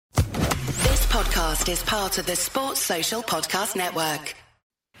podcast is part of the Sports Social Podcast Network.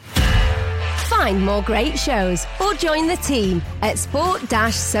 Find more great shows or join the team at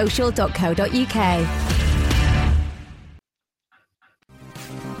sport-social.co.uk.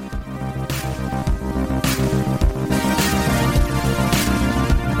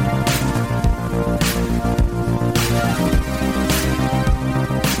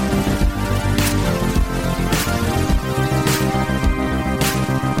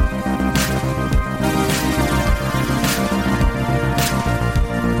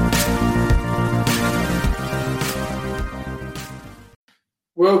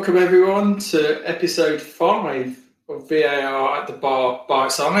 Welcome everyone to episode 5 of VAR at the Bar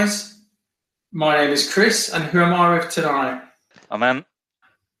Bitesize. My name is Chris, and who am I with tonight? I'm Ant.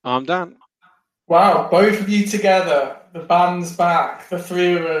 I'm Dan. Wow, both of you together. The band's back, the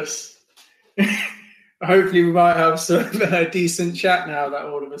three of us. Hopefully we might have some decent chat now that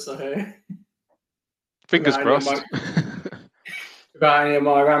all of us are here. Fingers crossed. Without any of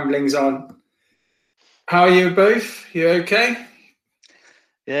my ramblings on. How are you both? You okay?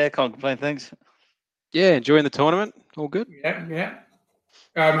 Yeah, can't complain, thanks. Yeah, enjoying the tournament. All good. Yeah.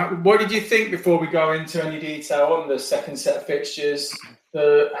 What did you think before we go into any detail on the second set of fixtures,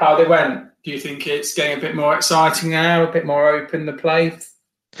 how they went? Do you think it's getting a bit more exciting now, a bit more open, the play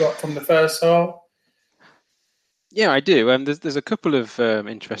from the first half? Yeah, I do. There's a couple of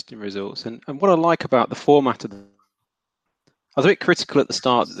interesting results. And what I like about the format of I was a bit critical at the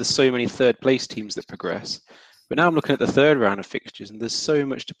start that there's so many third-place teams that progress. But now I'm looking at the third round of fixtures, and there's so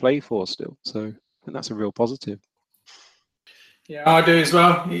much to play for still. So I think that's a real positive. Yeah, I do as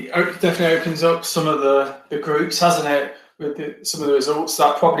well. It definitely opens up some of the groups, hasn't it? With some of the results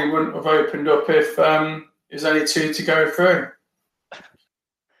that probably wouldn't have opened up if there's only 2 to go through.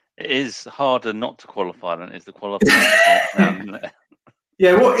 It is harder not to qualify than it is to qualify.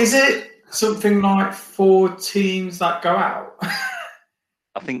 Yeah, what is it? Something like 4 teams that go out?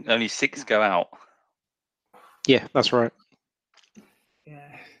 I think only 6 go out. Yeah, that's right.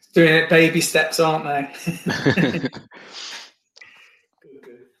 Yeah, doing it baby steps, aren't they?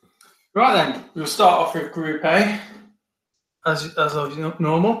 Good. Right then, we'll start off with Group A, as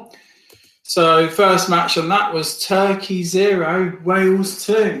normal. So first match on that was Turkey 0, Wales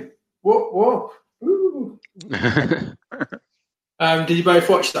 2. Whoop. Ooh. Did you both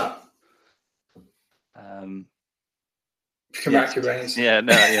watch that? Come back to your brains. Yeah,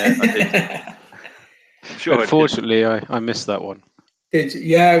 I did. Sure. Unfortunately, I missed that one. Did you?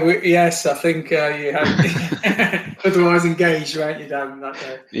 Yeah, yes, I think you had otherwise engaged, weren't you, Dan, that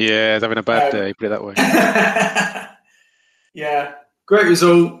day? Yeah, I was having a bad day, put it that way. Yeah, great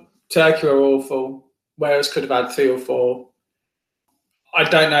result. Turkey were awful. Wales could have had 3 or 4. I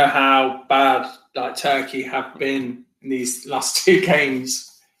don't know how bad Turkey have been in these last 2 games,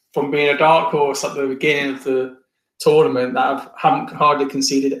 from being a dark horse at the beginning of the tournament that haven't hardly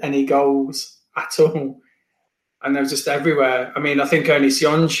conceded any goals at all, and they're just everywhere. I mean, I think only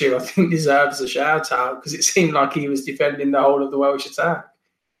Sionchu deserves a shout out, because it seemed like he was defending the whole of the Welsh attack,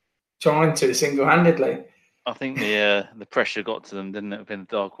 trying to single-handedly. I think the pressure got to them, didn't it? Been a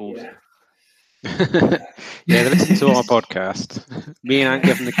dark horse. Yeah. Yeah, they listened to our podcast. Me and Ant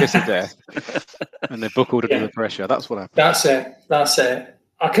gave them the kiss of death, and they buckled under the pressure. That's what happened. That's it.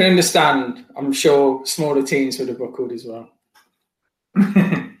 I can understand. I'm sure smaller teams would have buckled as well.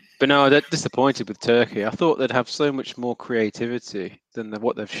 But no, they're disappointed with Turkey. I thought they'd have so much more creativity than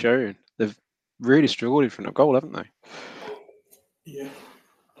what they've shown. They've really struggled in front of goal, haven't they?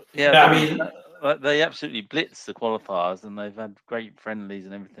 Yeah. I mean, they absolutely blitzed the qualifiers, and they've had great friendlies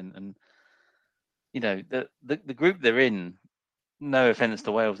and everything. And the group they're in, no offence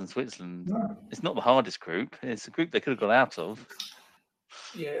to Wales and Switzerland, it's not the hardest group. It's a group they could have got out of.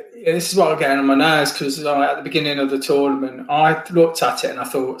 Yeah, this is what I'm getting on my nerves, because at the beginning of the tournament, I looked at it and I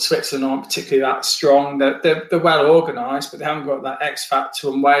thought Switzerland aren't particularly that strong. They're well organised, but they haven't got that X factor.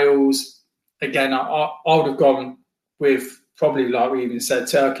 And Wales, again, I would have gone with probably, like we even said,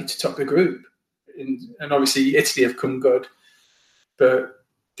 Turkey to top the group. And obviously Italy have come good. But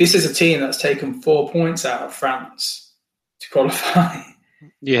this is a team that's taken 4 points out of France to qualify.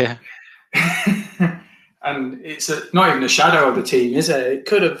 Yeah. And it's not even a shadow of the team, is it? It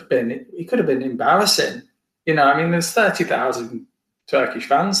could have been embarrassing. I mean, there's 30,000 Turkish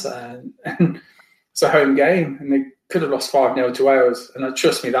fans there, and it's a home game, and they could have lost 5-0 to Wales. And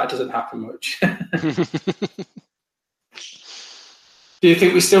trust me, that doesn't happen much. Do you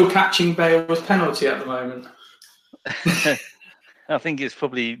think we're still catching Bale's penalty at the moment? I think it's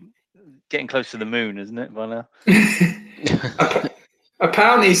probably getting close to the moon, isn't it, by now?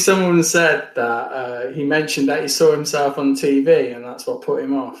 Apparently, someone said that he mentioned that he saw himself on TV, and that's what put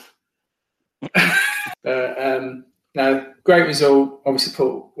him off. No, great result. Obviously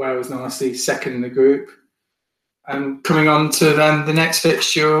put Wales nicely second in the group. And coming on to then the next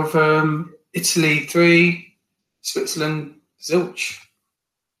fixture of Italy 3, Switzerland 0.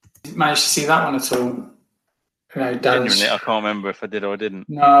 Managed to see that one at all? Genuinely, I can't remember if I did or I didn't.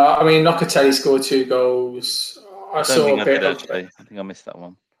 No, I mean Locatelli scored 2 goals. I saw a bit. Actually, I think I missed that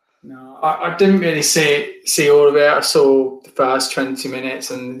one. No, I didn't really see all of it. I saw the first 20 minutes,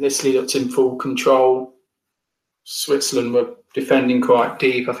 and Italy looked in full control. Switzerland were defending quite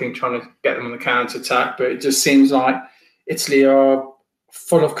deep, I think, trying to get them on the counter attack. But it just seems like Italy are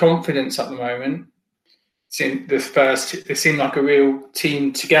full of confidence at the moment. They seem like a real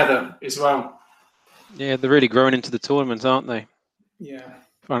team together as well. Yeah, they're really growing into the tournament, aren't they? Yeah.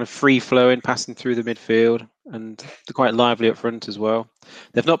 Kind of free-flowing, passing through the midfield, and they're quite lively up front as well.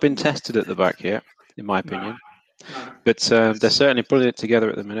 They've not been tested at the back yet, in my opinion. No. But they're certainly pulling it together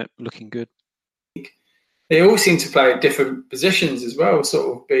at the minute, looking good. They all seem to play at different positions as well,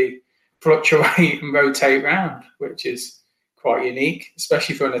 sort of fluctuate and rotate round, which is quite unique,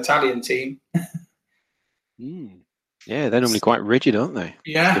 especially for an Italian team. Yeah, they're normally quite rigid, aren't they?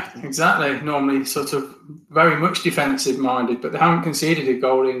 Yeah, exactly. Normally sort of very much defensive minded, but they haven't conceded a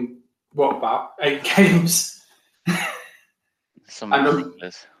goal in, about 8 games?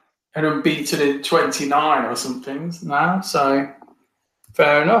 And unbeaten in 29 or something now, so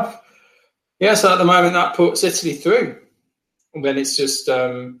fair enough. Yeah, so at the moment that puts Italy through. And then it's just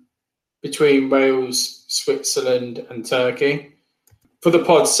between Wales, Switzerland and Turkey. For the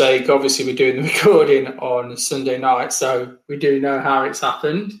pod's sake, obviously we're doing the recording on Sunday night, so we do know how it's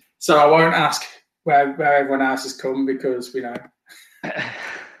happened. So I won't ask where everyone else has come because we know.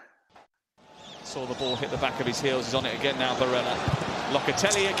 Saw the ball hit the back of his heels. He's on it again now, Barella.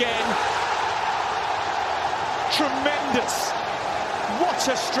 Locatelli again. Tremendous. What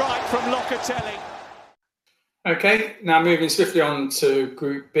a strike from Locatelli. Okay, now moving swiftly on to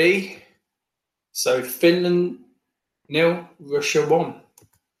Group B. So Finland 0, Russia 1.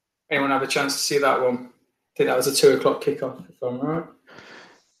 Anyone have a chance to see that one? I think that was a 2:00 kickoff, if I'm right.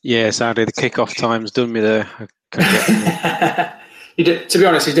 Yeah, sadly the kickoff time's done me there. I couldn't get To be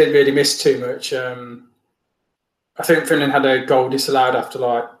honest, he didn't really miss too much. I think Finland had a goal disallowed after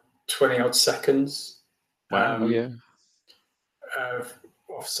like 20 odd seconds. Wow, yeah.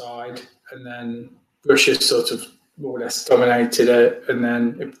 Offside, and then Russia sort of more or less dominated it, and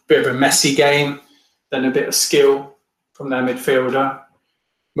then a bit of a messy game, then a bit of skill from their midfielder,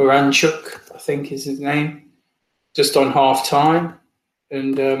 Moranchuk, I think is his name, just on half time,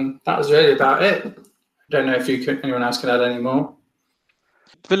 and that was really about it. I don't know if anyone else can add any more.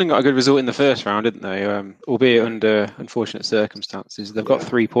 Finland got a good result in the first round, didn't they? Albeit under unfortunate circumstances. They've got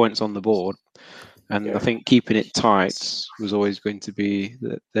 3 points on the board. And I think keeping it tight was always going to be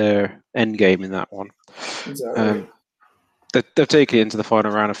their end game in that one. Exactly. They've taken it into the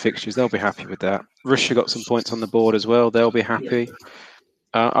final round of fixtures. They'll be happy with that. Russia got some points on the board as well. They'll be happy.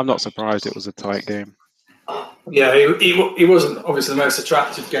 I'm not surprised it was a tight game. Yeah, it wasn't obviously the most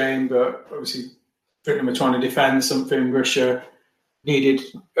attractive game, but obviously Britain were trying to defend something. Russia needed,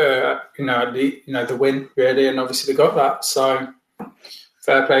 the win really, and obviously they got that. So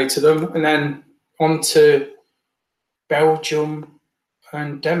fair play to them. And then on to Belgium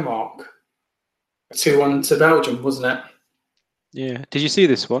and Denmark. 2-1 to Belgium, wasn't it? Yeah. Did you see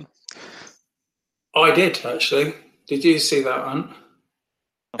this one? I did, actually. Did you see that one?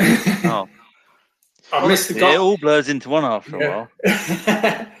 Oh. I missed the goal. It all blurs into one after a while.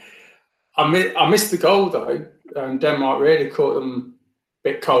 I missed the goal, though. Denmark really caught them a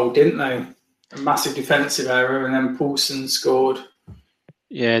bit cold, didn't they? A massive defensive error, and then Poulsen scored.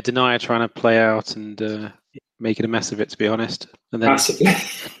 Yeah, Denier trying to play out and making a mess of it, to be honest. And then, massively.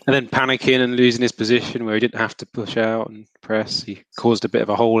 And then panicking and losing his position where he didn't have to push out and press. He caused a bit of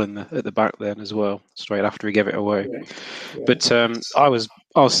a hole at the back then as well, straight after he gave it away. Yeah. But I was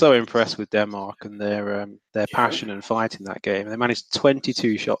so impressed with Denmark and their passion and fight in that game. They managed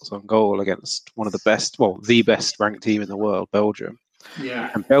 22 shots on goal against one of the best ranked team in the world, Belgium. Yeah.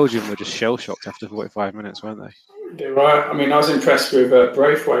 And Belgium were just shell-shocked after 45 minutes, weren't they? They were. I mean, I was impressed with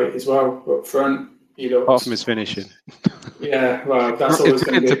Braithwaite as well up front. Apart from his finishing. Yeah, well, that's always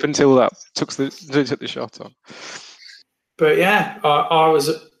going to be... Up until that took the shot on. But yeah, I was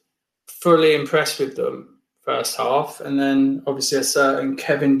fully impressed with them first half. And then obviously a certain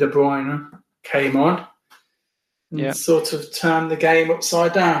Kevin De Bruyne came on and sort of turned the game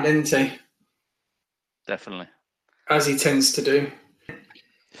upside down, didn't he? Definitely. As he tends to do.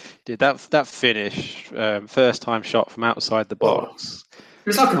 Did that finish, first time shot from outside the box. It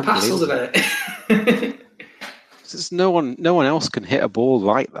was like a pass, wasn't it? Because no one else can hit a ball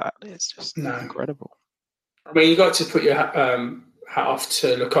like that. It's just incredible. I mean, you got to put your hat off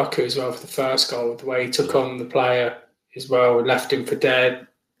to Lukaku as well for the first goal. The way he took on the player as well, left him for dead,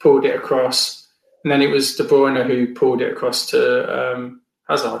 pulled it across, and then it was De Bruyne who pulled it across to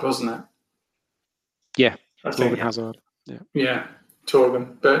Hazard, wasn't it? Yeah, Torgan Hazard. Yeah,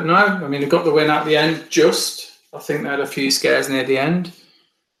 Torgan. But no, I mean, they got the win at the end. I think they had a few scares near the end.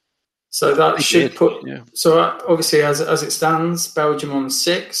 So that should put. Yeah. So obviously, as it stands, Belgium on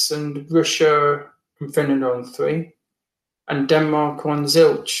 6, and Russia and Finland on 3, and Denmark on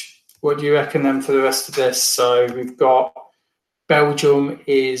zilch. What do you reckon then for the rest of this? So we've got Belgium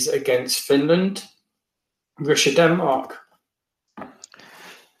is against Finland, Russia, Denmark.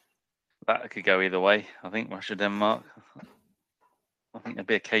 That could go either way. I think Russia, Denmark. I think it'd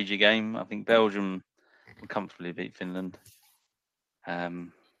be a cagey game. I think Belgium will comfortably beat Finland.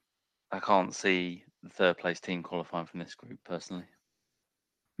 I can't see the third place team qualifying from this group personally.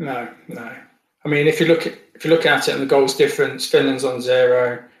 No. I mean, if you look at it and the goals difference, Finland's on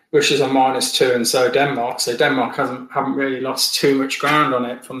 0, Russia's on -2, and so Denmark. So Denmark haven't really lost too much ground on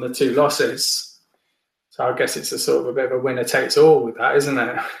it from the 2 losses. So I guess it's a sort of a bit of a winner takes all with that, isn't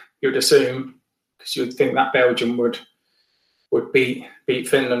it? You'd assume, because you'd think that Belgium would beat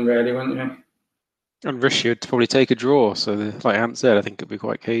Finland, really, wouldn't you? And Russia would probably take a draw. So, like Ant said, I think it'd be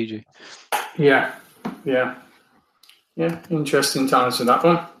quite cagey. Yeah. Interesting times for that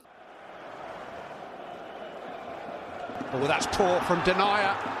one. Oh, that's poor from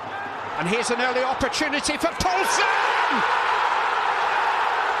Denier. And here's an early opportunity for Poulsen!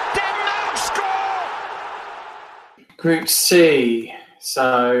 Denmark score! Group C.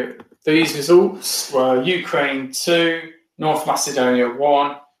 So these results were Ukraine 2, North Macedonia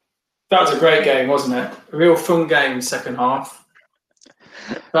 1. That was a great game, wasn't it? A real fun game, second half.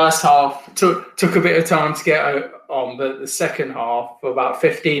 First half took a bit of time to get on, but the second half, for about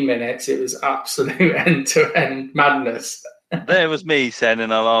 15 minutes, it was absolute end-to-end madness. There was me saying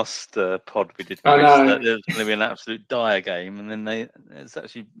in our last pod we did that there was going to be an absolute dire game, and then it's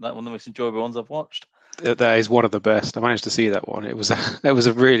actually like one of the most enjoyable ones I've watched. That is one of the best. I managed to see that one. It was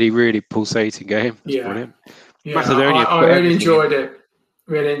a really, really pulsating game. It was brilliant. Yeah, Macedonia. I really enjoyed it.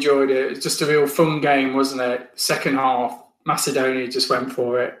 Really enjoyed it. It was just a real fun game, wasn't it? Second half, Macedonia just went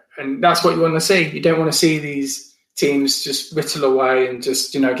for it, and that's what you want to see. You don't want to see these teams just whittle away and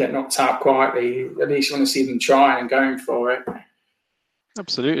just get knocked out quietly. At least you want to see them trying and going for it.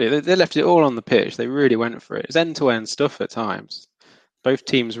 Absolutely, they left it all on the pitch. They really went for it. It was end-to-end stuff at times. Both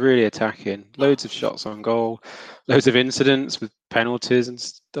teams really attacking. Loads of shots on goal. Loads of incidents with penalties and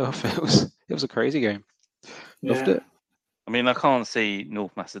stuff. It was a crazy game. Loved it. I mean, I can't see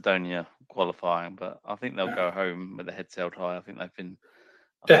North Macedonia qualifying, but I think they'll go home with their heads held high. I think they've been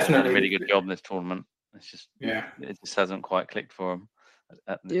done a really good job in this tournament. It's just it just hasn't quite clicked for them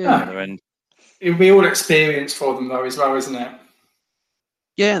at the other end. It'll be all experience for them though, as well, isn't it?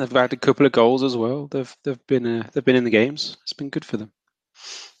 Yeah, and they've had a couple of goals as well. They've been in the games. It's been good for them.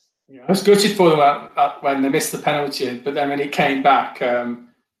 Yeah, I was gutted for them when they missed the penalty, but then when it came back,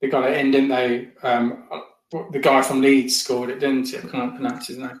 they got it in, didn't they? The guy from Leeds scored it, didn't he? I can't pronounce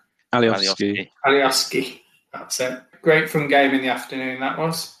his name. Alioski. That's it. Great fun game in the afternoon, that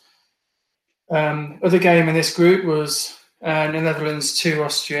was. Other game in this group was the Netherlands 2,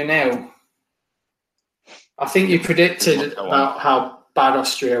 Austria 0. I think you predicted about how bad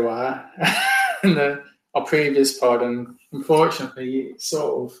Austria were in our previous pod, and unfortunately it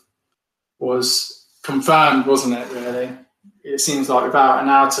sort of was confirmed, wasn't it, really? It seems like without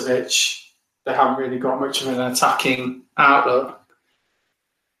Arnautovic, they haven't really got much of an attacking outlook.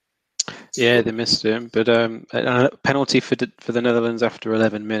 Yeah, they missed him, but a penalty for the Netherlands after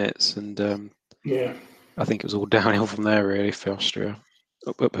 11 minutes, and I think it was all downhill from there, really, for Austria.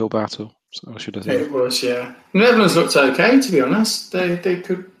 Uphill battle, so should I say? It was, yeah. The Netherlands looked okay, to be honest. They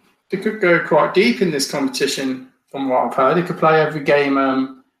could go quite deep in this competition, from what I've heard. They could play every game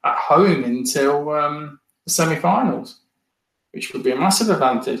at home until the semi-finals, which would be a massive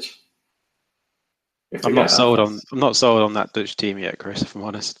advantage. I'm not sold on that Dutch team yet, Chris, if I'm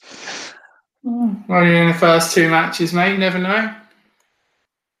honest. Well, you're in the first 2 matches, mate. You never know.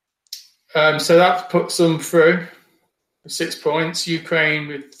 So that puts them through with 6 points. Ukraine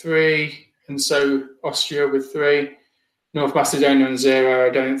with 3, and so Austria with 3. North Macedonia on 0. I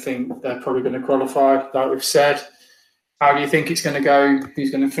don't think they're probably going to qualify, like we've said. How do you think it's going to go?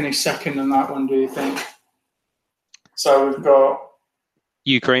 Who's going to finish second on that one, do you think? So we've got...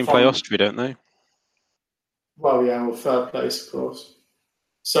 Ukraine play Austria, don't they? Well, yeah, third place, of course.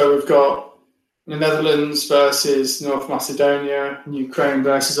 So we've got the Netherlands versus North Macedonia, and Ukraine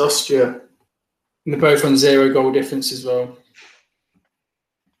versus Austria. And they're both on 0 goal difference as well.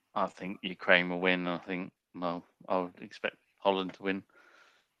 I think Ukraine will win. I would expect Holland to win.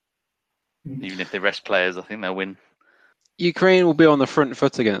 Even if they rest players, I think they'll win. Ukraine will be on the front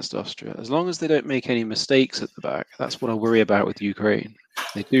foot against Austria. As long as they don't make any mistakes at the back, that's what I worry about with Ukraine.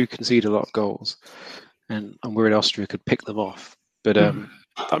 They do concede a lot of goals, and I'm worried Austria could pick them off. But I'm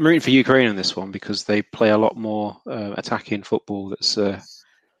rooting for Ukraine in this one because they play a lot more attacking football that's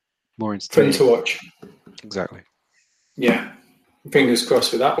more entertaining. Fun to watch. Exactly. Yeah. Fingers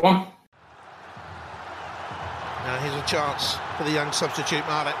crossed with that one. Now here's a chance for the young substitute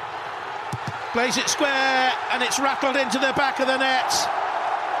Marlett. Plays it square, and it's rattled into the back of the net.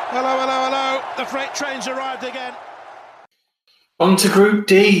 Hello, hello, hello. The freight train's arrived again. On to Group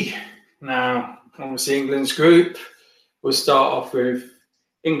D. Now, obviously England's group. We'll start off with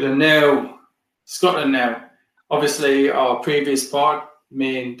England 0, Scotland 0. Obviously, our previous pod,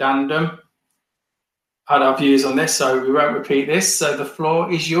 me and Dandem, had our views on this, so we won't repeat this. So the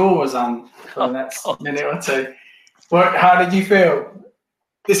floor is yours, Anne, for the next minute or two. How did you feel?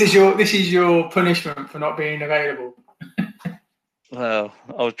 This is your punishment for not being available. Well,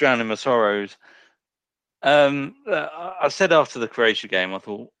 I was drowning my sorrows. I said after the Croatia game, I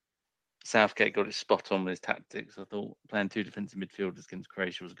thought Southgate got it spot on with his tactics. I thought playing 2 defensive midfielders against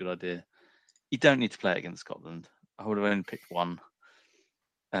Croatia was a good idea. You don't need to play it against Scotland. I would have only picked one.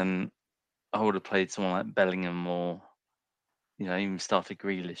 And I would have played someone like Bellingham or, even started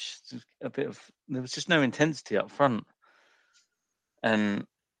Grealish. There was just no intensity up front. And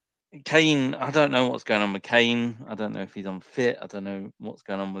Kane, I don't know what's going on with Kane. I don't know if he's unfit. I don't know what's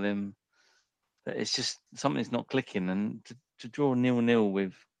going on with him. But it's just something's not clicking. And to draw 0-0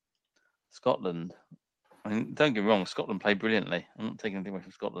 with Scotland, I mean, don't get me wrong, Scotland played brilliantly. I'm not taking anything away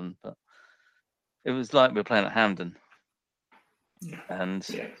from Scotland, but it was like we were playing at Hampden. And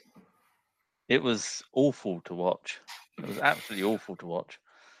it was awful to watch. It was absolutely awful to watch.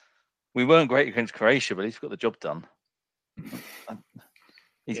 We weren't great against Croatia, but he's got the job done.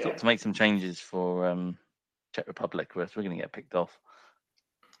 He's got to make some changes for Czech Republic, or else we're going to get picked off.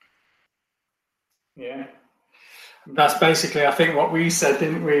 Yeah. That's basically, I think, what we said,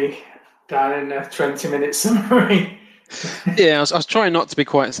 didn't we, Dan, in a 20-minute summary? Yeah, I was trying not to be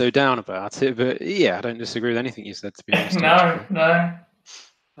quite so down about it, but yeah, I don't disagree with anything you said, to be honest. No,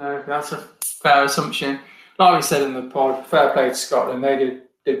 that's a fair assumption. Like we said in the pod, fair play to Scotland. They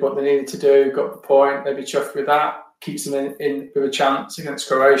did what they needed to do, got the point, they'd be chuffed with that. Keeps them in with a chance against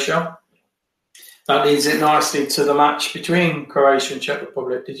Croatia. That leads it nicely to the match between Croatia and Czech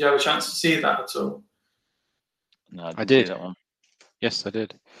Republic. Did you have a chance to see that at all? No, I did. See that one. Yes, I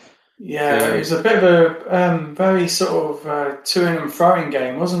did. Yeah, it was a bit of a very sort of to-ing and throwing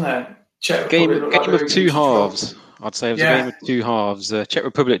game, wasn't it? Czech Game Republic of two halves. I'd say it was a game of 2 halves. Czech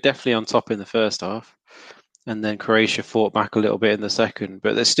Republic definitely on top in the first half, and then Croatia fought back a little bit in the second,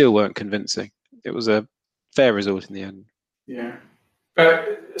 but they still weren't convincing. It was a fair result in the end. Yeah.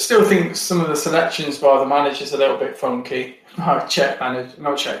 But I still think some of the selections by the manager's a little bit funky. The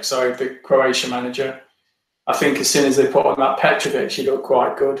Croatia manager. I think as soon as they put on that Petrovic, he looked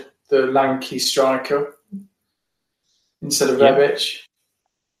quite good. The lanky striker instead of Rebic.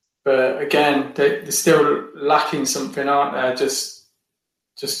 But again, they're still lacking something, aren't they? Just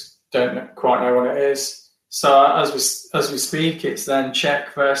don't quite know what it is. So as we speak, it's then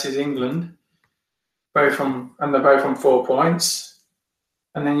Czech versus England. They're both on 4 points.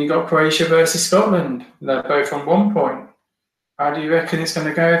 And then you got Croatia versus Scotland. They're both on 1 point. How do you reckon it's going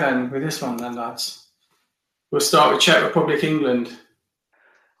to go then with this one then, lads? We'll start with Czech Republic, England.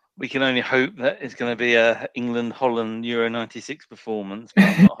 We can only hope that it's going to be a England-Holland Euro 96 performance, but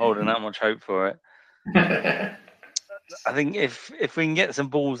I'm not holding that much hope for it. I think if we can get some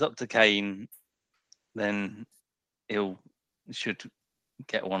balls up to Kane, then should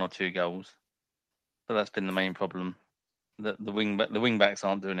get 1 or 2 goals. But that's been the main problem. The wing backs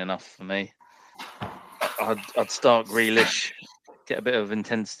aren't doing enough for me. I'd start Grealish, get a bit of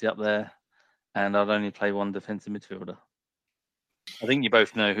intensity up there, and I'd only play 1 defensive midfielder. I think you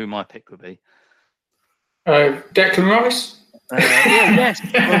both know who my pick would be. Declan Rice? Yes,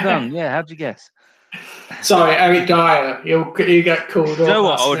 well done. Yeah, how'd you guess? Sorry, Eric Dyer. You get called up. You know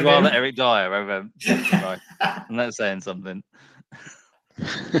what? I would rather Eric Dyer over Declan Rice. I'm not saying something.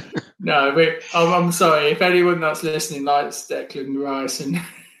 No, but I'm sorry. If anyone that's listening likes Declan Rice, and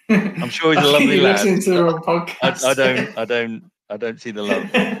I'm sure he's a lovely lad. Listening to the wrong podcast. I don't see the love.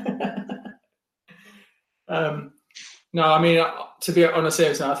 No, I mean, to be on a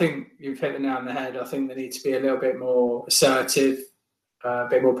serious note, I think you've hit the nail on the head. I think they need to be a little bit more assertive, a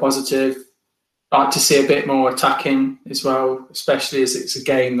bit more positive. I'd like to see a bit more attacking as well, especially as it's a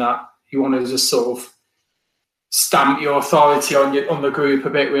game that you want to just sort of stamp your authority on the group a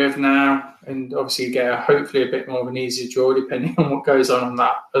bit with now, and obviously get hopefully a bit more of an easier draw depending on what goes on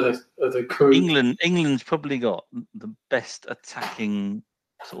that other group. England's probably got the best attacking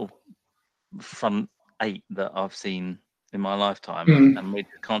sort of front eight that I've seen in my lifetime, and we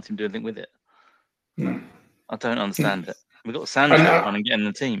can't seem to do anything with it. I don't understand it. We've got Sancho trying to get in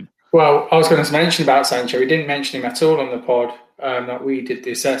the team. Well, I was going to mention about Sancho. We didn't mention him at all on the pod that we did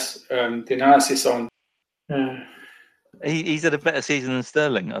the analysis on. He's had a better season than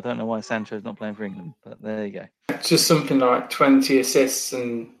Sterling. I don't know why Sancho's not playing for England, but there you go. It's just something like 20 assists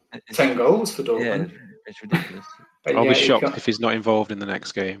and 10 goals for Dortmund. Yeah, it's ridiculous. I'll be shocked if he's not involved in the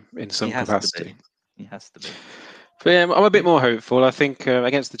next game in some capacity. He has to be. But yeah, I'm a bit more hopeful. I think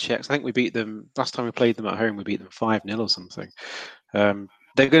against the Czechs, I think we beat them last time we played them at home. We beat them 5-0 or something.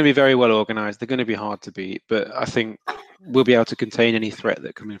 They're going to be very well organised. They're going to be hard to beat, but I think we'll be able to contain any threat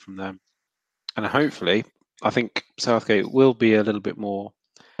that come in from them. And hopefully, I think Southgate will be a little bit more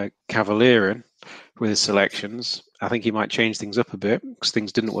cavalier with his selections. I think he might change things up a bit because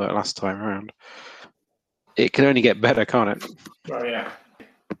things didn't work last time around. It can only get better, can't it? Oh, yeah.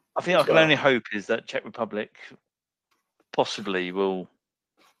 I think I can only hope is that Czech Republic possibly will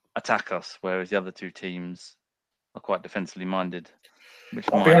attack us, whereas the other two teams are quite defensively minded.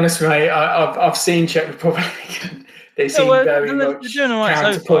 I'll be honest, mate. I've seen Czech Republic. They seem very much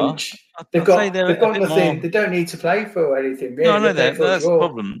counter-punch. They've got nothing. They don't need to play for anything. Really. No, I know that. That's the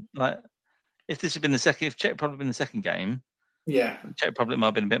problem. Like, if this had been if Czech Republic had been the second game, Czech Republic might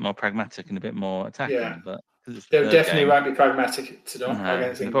have been a bit more pragmatic and a bit more attacking. Yeah. But they definitely won't be pragmatic today.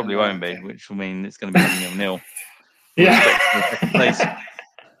 No, they probably won't be, which will mean it's going to be 0-0. Yeah.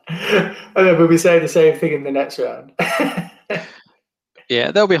 I know, we'll be saying the same thing in the next round.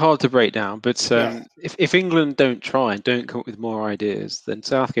 Yeah, they'll be hard to break down. But if England don't try and don't come up with more ideas, then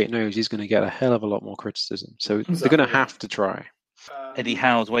Southgate knows he's going to get a hell of a lot more criticism. So they're going to have to try. Eddie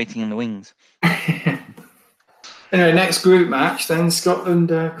Howe's waiting in the wings. Anyway, next group match, then Scotland,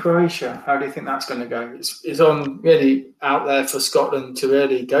 Croatia. How do you think that's going to go? It's on really out there for Scotland to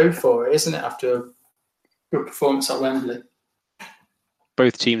really go for it, isn't it? After a good performance at Wembley,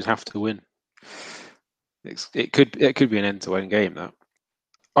 both teams have to win. It could be an end-to-end game. That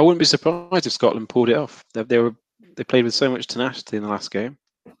I wouldn't be surprised if Scotland pulled it off. They played with so much tenacity in the last game.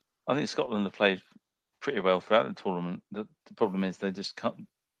 I think Scotland have played pretty well throughout the tournament. The problem is they just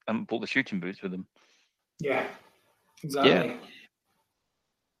haven't brought the shooting boots with them. Yeah, exactly.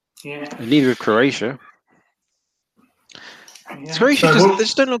 Yeah. And neither of Croatia. Yeah. Croatia they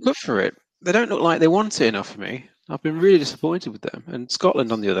just don't look good for it. They don't look like they want it enough for me. I've been really disappointed with them. And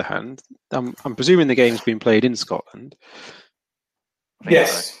Scotland, on the other hand, I'm presuming the game's been played in Scotland.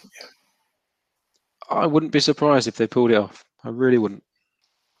 Yes. I wouldn't be surprised if they pulled it off. I really wouldn't.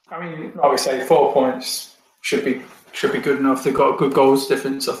 I mean, like we say, 4 points should be good enough. They've got a good goals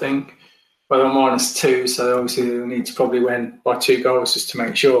difference, I think. Well, they're -2, so obviously they'll need to probably win by 2 goals just to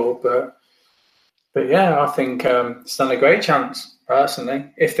make sure. But yeah, I think stand a great chance,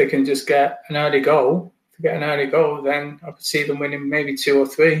 personally. If they can just get an early goal, then I could see them winning maybe 2 or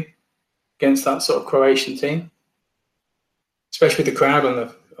 3 against that sort of Croatian team, especially the crowd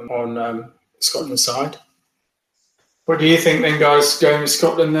on Scotland side. What do you think then, guys, going with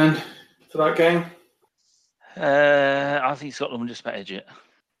Scotland then for that game? I think Scotland will just about edge it.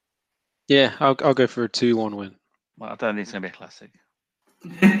 Yeah, I'll go for a 2-1 win. Well, I don't think it's going to be a classic.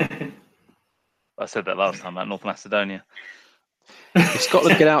 I said that last time about North Macedonia. If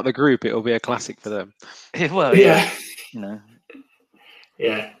Scotland get out of the group, it'll be a classic for them. Well, yeah. You know.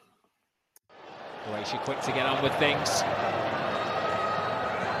 Yeah. Croatia quick to get on with things.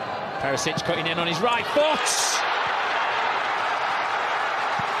 Perisic cutting in on his right foot.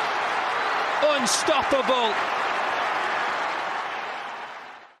 Unstoppable.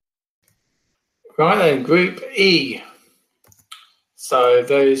 Right then, Group E. So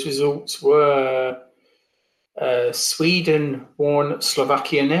those results were Sweden 1,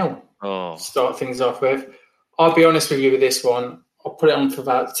 Slovakia 0. Start things off with. I'll be honest with you with this one. I'll put it on for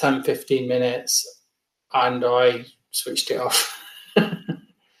about 10-15 minutes and I switched it off.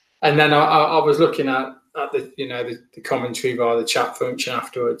 And then I was looking at the commentary via the chat function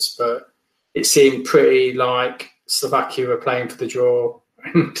afterwards, but it seemed pretty like Slovakia were playing for the draw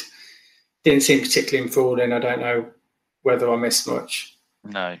and didn't seem particularly enthralling. I don't know whether I missed much.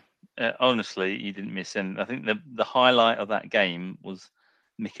 No, honestly, you didn't miss anything. I think the highlight of that game was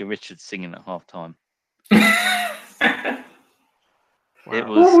Micah Richards singing at half time. What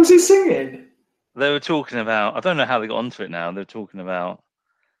was he singing? They were talking about, I don't know how they got onto it now. They were talking about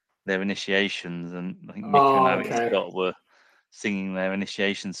their initiations, and I think Micah and Alex Scott were singing their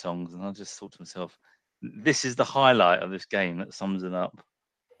initiation songs, and I just thought to myself, this is the highlight of this game that sums it up.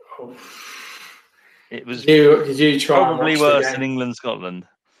 Oh. It was Did you try probably worse than England-Scotland.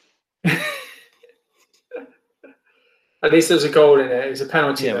 At least there was a goal in it. It was a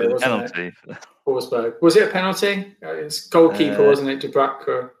penalty, yeah, though, wasn't it? Forsberg. Was it a penalty? It's goalkeeper, wasn't it?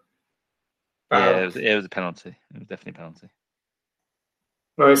 Dubravka. Yeah, it was a penalty. It was definitely a penalty.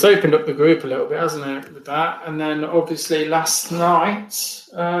 Well, it's opened up the group a little bit, hasn't it, with that? And then, obviously, last night,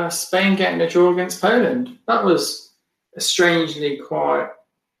 Spain getting a draw against Poland. That was a strangely quite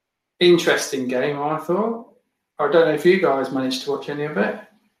interesting game, I thought. I don't know if you guys managed to watch any of it.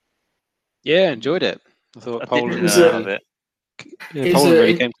 Yeah, enjoyed it. I thought Poland Poland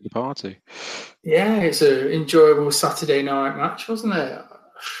really came to the party. Yeah, it's an enjoyable Saturday night match, wasn't it?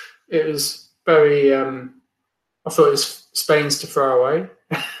 It was very. I thought it was Spain's to throw away.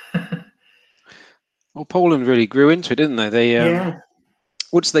 Well, Poland really grew into it, didn't they? They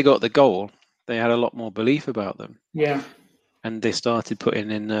once they got the goal, they had a lot more belief about them. Yeah, and they started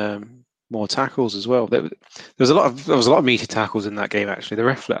putting in more tackles as well. There was a lot of meaty tackles in that game. Actually, the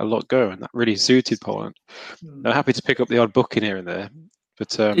ref let a lot go, and that really suited Poland. They're happy to pick up the odd booking here and there. But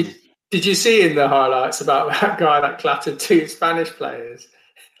did you see in the highlights about that guy that clattered 2 Spanish players?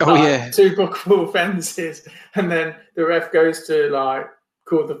 Oh yeah, 2 bookable offences, and then the ref goes to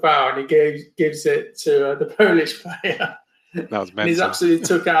call the foul, and he gives it to the Polish player. That was mental. And he's absolutely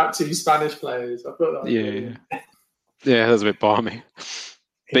took out 2 Spanish players. I thought that was brilliant. Yeah, that was a bit balmy.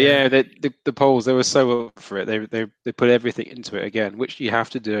 But yeah, the Poles, they were so up for it. They put everything into it again, which you have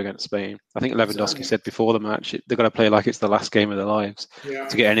to do against Spain. I think Lewandowski said before the match, they've got to play like it's the last game of their lives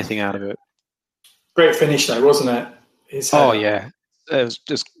to get anything out of it. Great finish though, wasn't it? Yeah. It was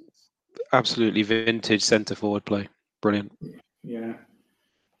just absolutely vintage centre-forward play. Brilliant. Yeah.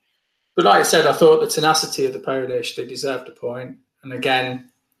 But like I said, I thought the tenacity of the Polish, they deserved a point. And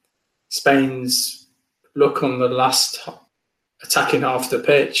again, Spain's look on the last attacking half of the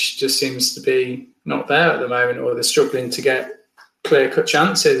pitch just seems to be not there at the moment, or they're struggling to get clear-cut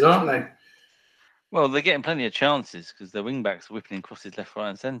chances, aren't they? Well, they're getting plenty of chances because their wing-backs are whipping crosses left, right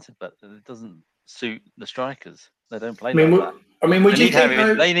and centre, but it doesn't suit the strikers. They don't play like that. I mean,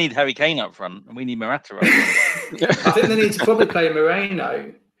 they need Harry Kane up front, and we need Morata up front. I think they need to probably play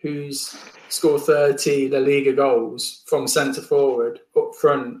Moreno, who's scored 30 La Liga goals from centre forward up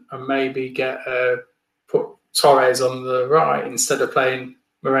front, and maybe put Torres on the right instead of playing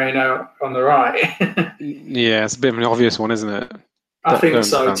Moreno on the right. Yeah, it's a bit of an obvious one, isn't it? I think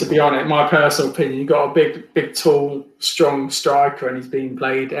so, to be honest. My personal opinion, you've got a big, tall, strong striker, and he's being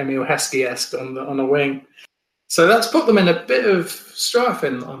played Emil Heskey-esque on the wing. So that's put them in a bit of strife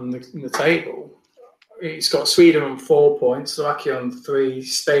in the table. It's got Sweden on 4 points, Slovakia on 3,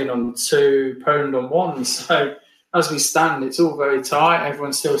 Spain on 2, Poland on 1. So as we stand, it's all very tight.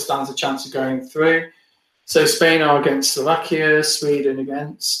 Everyone still stands a chance of going through. So Spain are against Slovakia, Sweden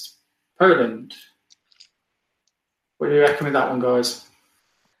against Poland. What do you reckon with that one, guys?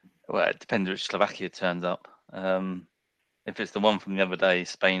 Well, it depends which Slovakia turns up. If it's the one from the other day,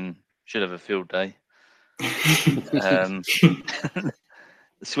 Spain should have a field day.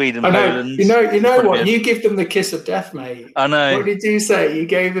 Sweden, Poland. You know what? You give them the kiss of death, mate. I know. What did you say? You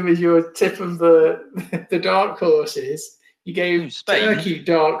gave them as your tip of the dark horses. You gave Turkey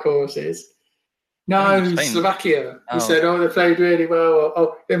dark horses. No, Slovakia. You said, they played really well.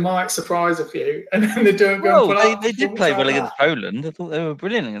 Oh, they might surprise a few, and then they don't go. Well, they did play well against Poland. I thought they were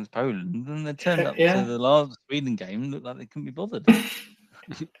brilliant against Poland, and they turned up to the last Sweden game. Looked like they couldn't be bothered.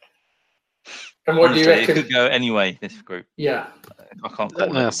 And what do you reckon? It could go anyway, this group. Yeah. I can't call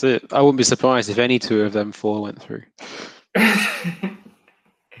it. That's it. I wouldn't be surprised if any 2 of them 4 went through. I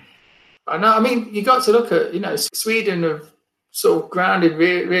know. I mean, you got to look at, Sweden have sort of grounded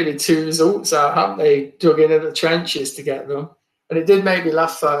really 2 results out, haven't they? Dug into the trenches to get them. And it did make me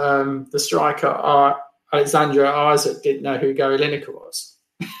laugh that the striker, Alexandra Isaac, didn't know who Gary Lineker was.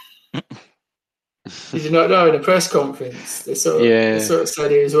 Did you not know in a press conference? They sort of said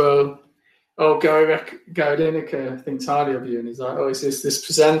he was, Gary Lineker thinks highly of you. And he's like, is this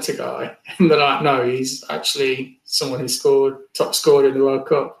presenter guy? And they're like, no, he's actually someone who top scored in the World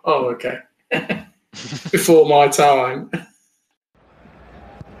Cup. Oh, okay. Before my time.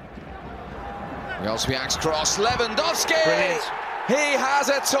 Jozwiak's cross, Lewandowski! Brilliant. He has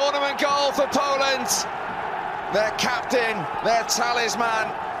a tournament goal for Poland. Their captain, their talisman,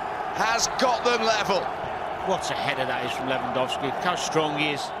 has got them level. What a header that is from Lewandowski. Look how strong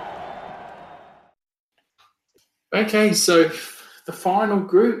he is. Okay, so the final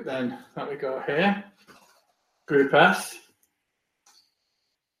group then that we got here. Group F.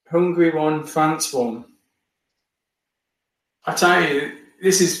 Hungary won, France won. I tell you,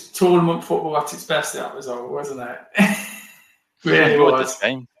 this is tournament football at its best. That result, wasn't it? Really was.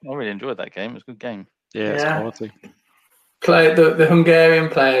 Game. I really enjoyed that game. It was a good game. Yeah, it's quality. The Hungarian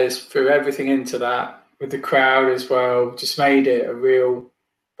players threw everything into that with the crowd as well. Just made it a real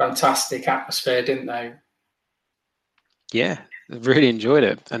fantastic atmosphere, didn't they? Yeah, really enjoyed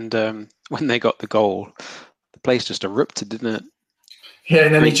it. And when they got the goal, the place just erupted, didn't it? Yeah,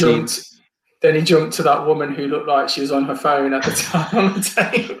 and then he jumped. Then he jumped to that woman who looked like she was on her phone at the time on the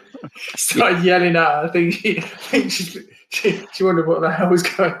table. Started yelling at her. I think she wondered what the hell was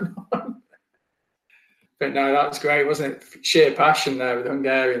going on. But no, that was great, wasn't it? Sheer passion there with the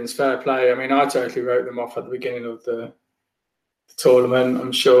Hungarians. Fair play. I mean, I totally wrote them off at the beginning of the tournament.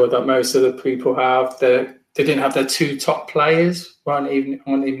 I'm sure that most of the people have. They didn't have their two top players. weren't even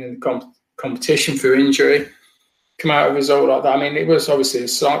in the competition through injury. Come out a result like that. I mean, it was obviously a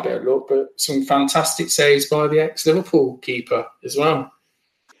slight bit of luck, but some fantastic saves by the ex-Liverpool keeper as well.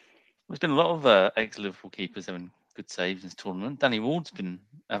 There's been a lot of ex-Liverpool keepers having good saves in this tournament. Danny Ward's been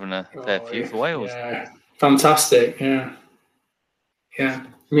having a fair few for Wales. Yeah, fantastic. Yeah. You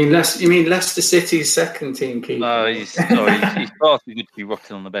mean Leicester City's second team keeper? No, he's far too good to be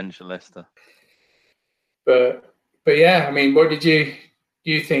rotting on the bench at Leicester. But yeah, I mean, what did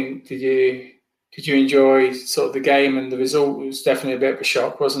you think? Did you enjoy sort of the game, and the result was definitely a bit of a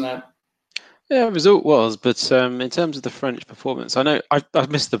shock, wasn't it? Yeah, the result was, but in terms of the French performance, I know I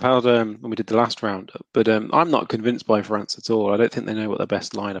missed the part when we did the last roundup, but I'm not convinced by France at all. I don't think they know what their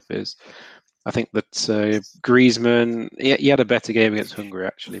best lineup is. I think that Griezmann, he had a better game against Hungary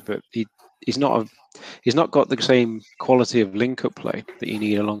actually, but he's not got the same quality of link-up play that you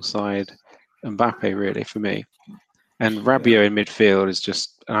need alongside Mbappe, really, for me. And Rabiot in midfield is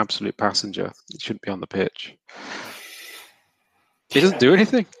just an absolute passenger. He shouldn't be on the pitch. He doesn't do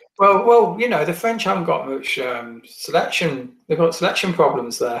anything. Well, the French haven't got much selection. They've got selection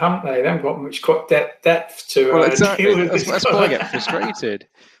problems there, haven't they? They haven't got much depth to. Well, exactly. That's why I get frustrated.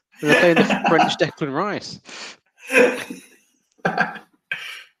 They're playing the French Declan Rice.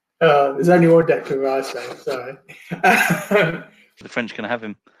 There's only one Declan Rice, man. Sorry. The French can have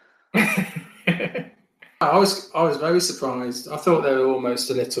him. I was very surprised. I thought they were almost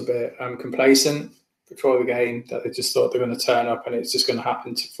a little bit complacent before the game, that they just thought they're going to turn up and it's just going to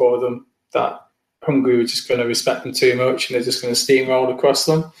happen for them, that Hungary were just going to respect them too much and they're just going to steamroll across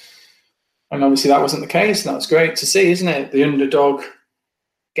them. And obviously that wasn't the case, and that was great to see, isn't it? The underdog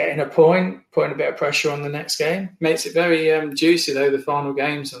getting a point, putting a bit of pressure on the next game. Makes it very juicy, though, the final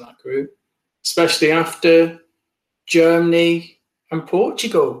games in that group, especially after Germany and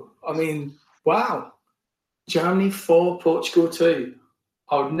Portugal. I mean, wow. Germany 4, Portugal 2.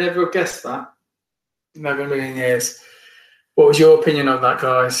 I would never have guessed that. Never in a million years. What was your opinion on that,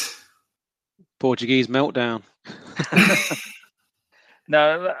 guys? Portuguese meltdown.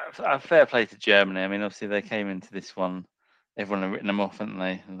 No, fair play to Germany. I mean, obviously they came into this one. Everyone had written them off, haven't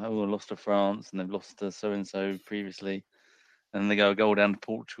they? They lost to France and they've lost to so-and-so previously. And then they go a goal down to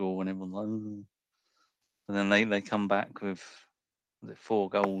Portugal and everyone's like, ooh. And then they come back with 4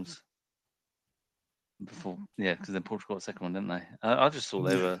 goals before, because then Portugal got the second one, didn't they? I just thought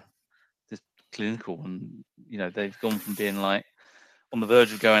they were just clinical, and they've gone from being like on the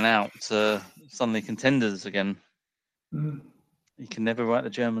verge of going out to suddenly contenders again. You can never write the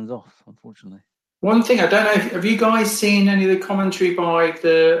Germans off, unfortunately. One thing, I don't know, have you guys seen any of the commentary by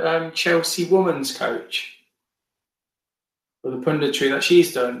the Chelsea women's coach? Or the punditry that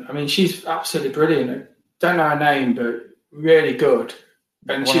she's done? I mean, she's absolutely brilliant. I don't know her name, but really good.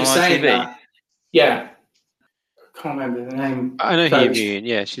 And she was saying that. Yeah. I can't remember the name. I know who you mean.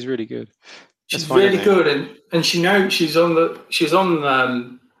 Yeah, she's really good. She's really good, and she knows she's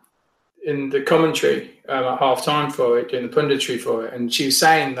on in the commentary at half time for it, doing the punditry for it, and she was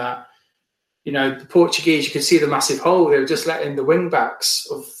saying that the Portuguese, you could see the massive hole. They were just letting the wing backs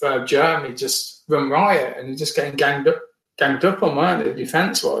of Germany just run riot, and just getting ganged up on, weren't they? The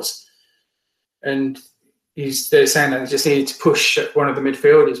defence was, and they're saying that they just needed to push one of the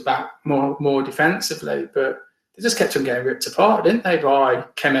midfielders back more defensively, but they just kept on getting ripped apart, didn't they, by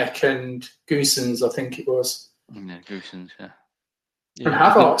Kemek and Goossens, I think it was. Yeah, Goossens, yeah. And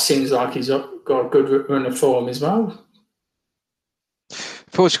Havertz seems like he's got a good run of form as well.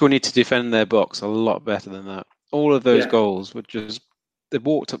 Portugal need to defend their box a lot better than that. All of those goals were just, they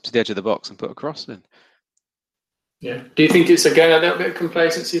walked up to the edge of the box and put a cross in. Yeah. Do you think it's again a little bit of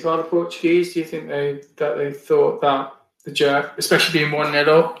complacency by the Portuguese? Do you think they thought that especially being 1-0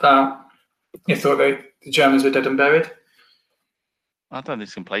 up, that you thought the Germans were dead and buried? I don't think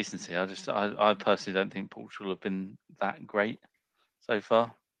it's complacency. I personally don't think Portugal have been that great so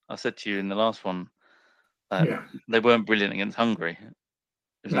far. I said to you in the last one, They weren't brilliant against Hungary.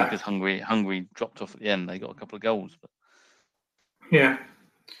 It was because Hungary dropped off at the end. They got a couple of goals. But... Yeah.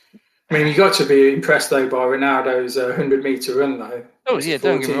 I mean, you got to be impressed, though, by Ronaldo's 100-metre run, though. Oh, yeah,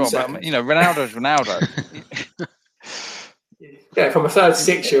 don't get me wrong. But, Ronaldo's Ronaldo. Yeah, from a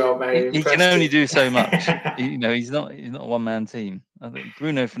 36-year-old, mate. He can only do so much. He's not a one-man team. I think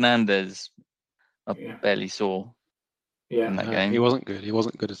Bruno Fernandes, I barely saw in that game. He wasn't good. He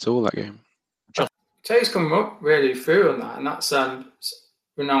wasn't good at all that game. So he's coming up really through on that, and that's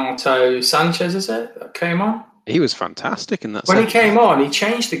Renato Sanchez, is it, that came on? He was fantastic in that. When he came on, he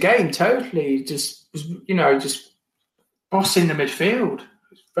changed the game totally. He just bossing the midfield. I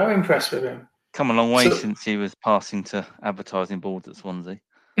was very impressed with him. Come a long way since he was passing to advertising boards at Swansea.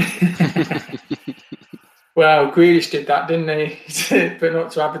 Well, Grealish did that, didn't he? But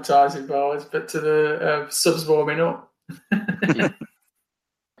not to advertising boards, but to the subs warming up.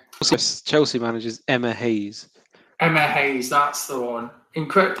 Chelsea managers Emma Hayes. Emma Hayes, that's the one.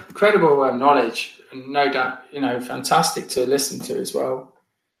 Incredible knowledge, and no doubt, fantastic to listen to as well.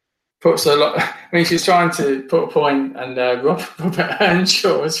 Puts a lot. I mean, she's trying to put a point, and Robert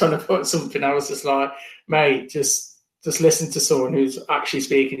Earnshaw was trying to put something. I was just like, mate, just listen to someone who's actually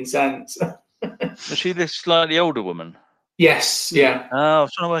speaking sense. Was she this slightly older woman? Yes, yeah. I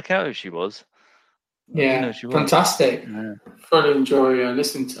was trying to work out who she was. Yeah, she was. Fantastic. Yeah. Thoroughly enjoy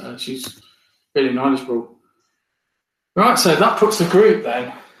listening to her. She's really knowledgeable. Right, so that puts the group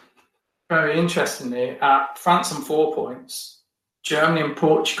then, very interestingly, at France on 4 points, Germany and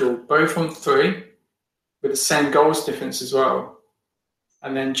Portugal both on 3, with the same goals difference as well.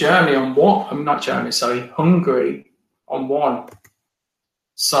 And then Hungary on 1.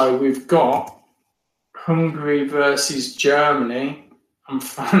 So we've got Hungary versus Germany and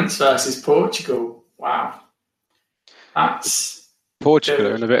France versus Portugal. Wow. That's... Portugal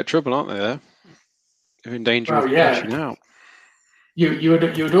are in a bit of trouble, aren't they, there? They're in danger of crashing out. You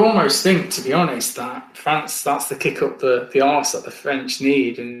would almost think, to be honest, that France starts to kick up the arse that the French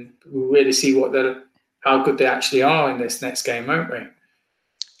need, and we'll really see how good they actually are in this next game, won't we?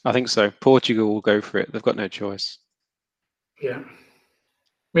 I think so. Portugal will go for it. They've got no choice. Yeah.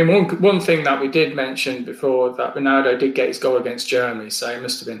 I mean, one thing that we did mention before, that Ronaldo did get his goal against Germany, so he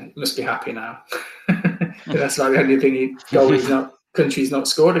must be happy now. That's like the only thing country's not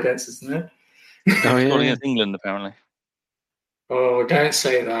scored against, isn't it? Oh, yeah. Against England, apparently. Oh, don't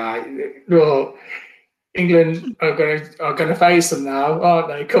say that. Well, England are going to face them now, aren't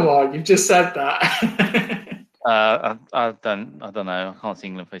they? Come on, you've just said that. I don't know. I can't see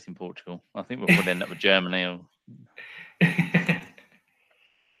England facing Portugal. I think we'll probably end up with Germany. Or...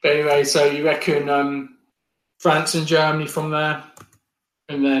 But anyway, so you reckon France and Germany from there,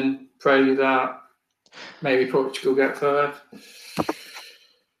 and then pray that maybe Portugal get third?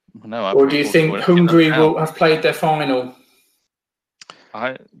 No, or do you think Hungary will have played their final?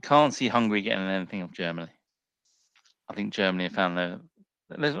 I can't see Hungary getting anything of Germany. I think Germany have found they're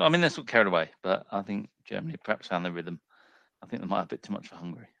sort of carried away, but I think Germany perhaps found their rhythm. I think they might have a bit too much for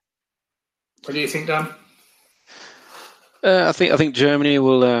Hungary. What do you think, Dan? I think Germany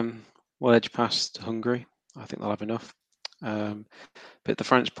will edge past Hungary. I think they'll have enough. But the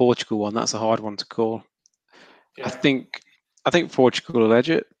France-Portugal one, that's a hard one to call. Yeah. I think Portugal will edge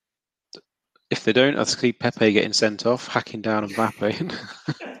it. If they don't, I see Pepe getting sent off, hacking down Mbappe.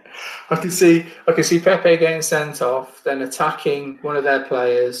 I can see Pepe getting sent off, then attacking one of their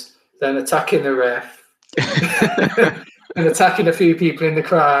players, then attacking the ref, and attacking a few people in the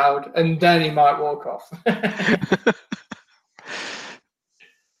crowd, and then he might walk off.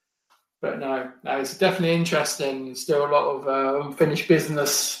 But no, it's definitely interesting. There's still a lot of unfinished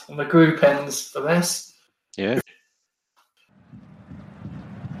business on the group ends for this. Yeah.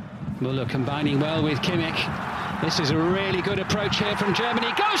 Muller combining well with Kimmich. This is a really good approach here from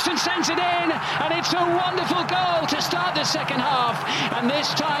Germany. Goes and sends it in, and it's a wonderful goal to start the second half. And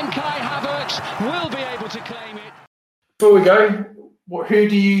this time Kai Havertz will be able to claim it. Before we go, who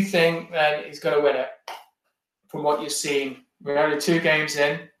do you think then is going to win it? From what you've seen, we're only 2 games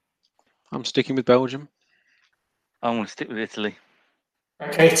in. I'm sticking with Belgium. I'm going to stick with Italy.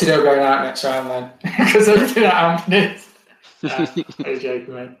 Okay, Italy will go out next round then, because everything that happened is. I'm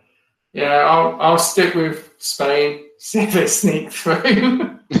joking, mate. Yeah, I'll stick with Spain. See if they sneak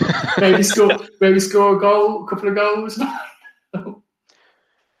through. maybe score a goal, a couple of goals.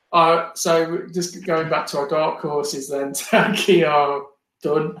 So just going back to our dark horses, then Turkey are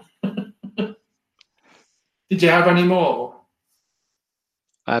done. Did you have any more?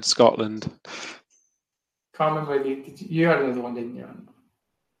 I had Scotland. Can't remember you had another one, didn't you?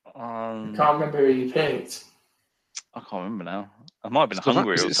 I can't remember who you picked. I can't remember now. I might have been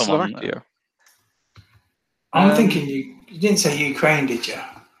Hungary or someone. Slovakia. I'm thinking you didn't say Ukraine, did you?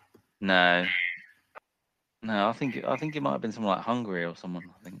 No. I think it might have been someone like Hungary or someone.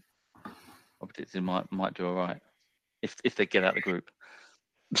 I think I predict it might do all right if they get out of the group.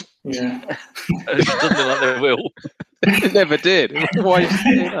 Yeah. It doesn't look like they will. It never did. Why did you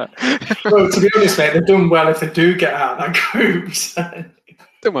say that? Well, to be honest, mate, they've done well if they do get out of that group. So.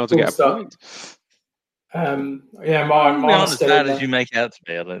 Done well to get a point. Mine aren't as bad as you make out to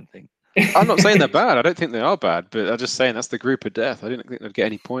be, I don't think. I'm not saying they're bad. I don't think they are bad, but I'm just saying that's the group of death. I didn't think they'd get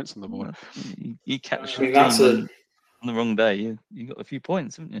any points on the board. You catch the team on the wrong day, you got a few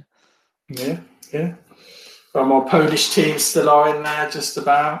points, haven't you? Yeah. Well, my Polish team still are in there, just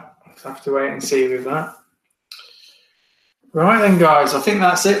about. I'll have to wait and see with that. Right then, guys, I think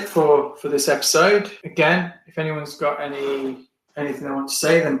that's it for this episode. Again, if anyone's got anything they want to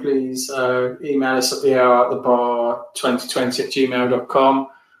say, then please email us at VAR@thebar2020@gmail.com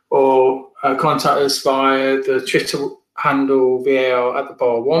or contact us via the Twitter handle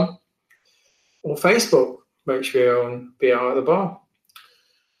VAR@thebar1 or Facebook, which we're on VAR at the Bar.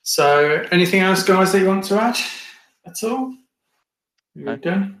 So, anything else, guys, that you want to add at all? We're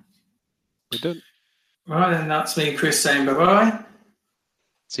done. We're done. Right, then that's me, Chris, saying bye-bye.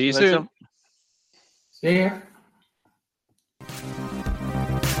 See you soon. See ya.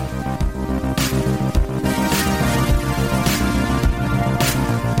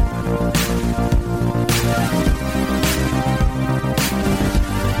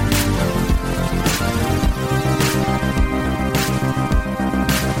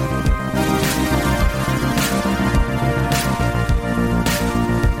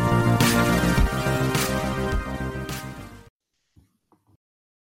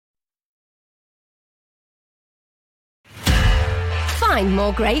 Find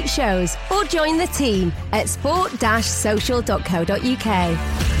more great shows or join the team at sport-social.co.uk.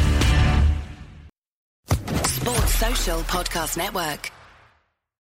 Sports Social Podcast Network.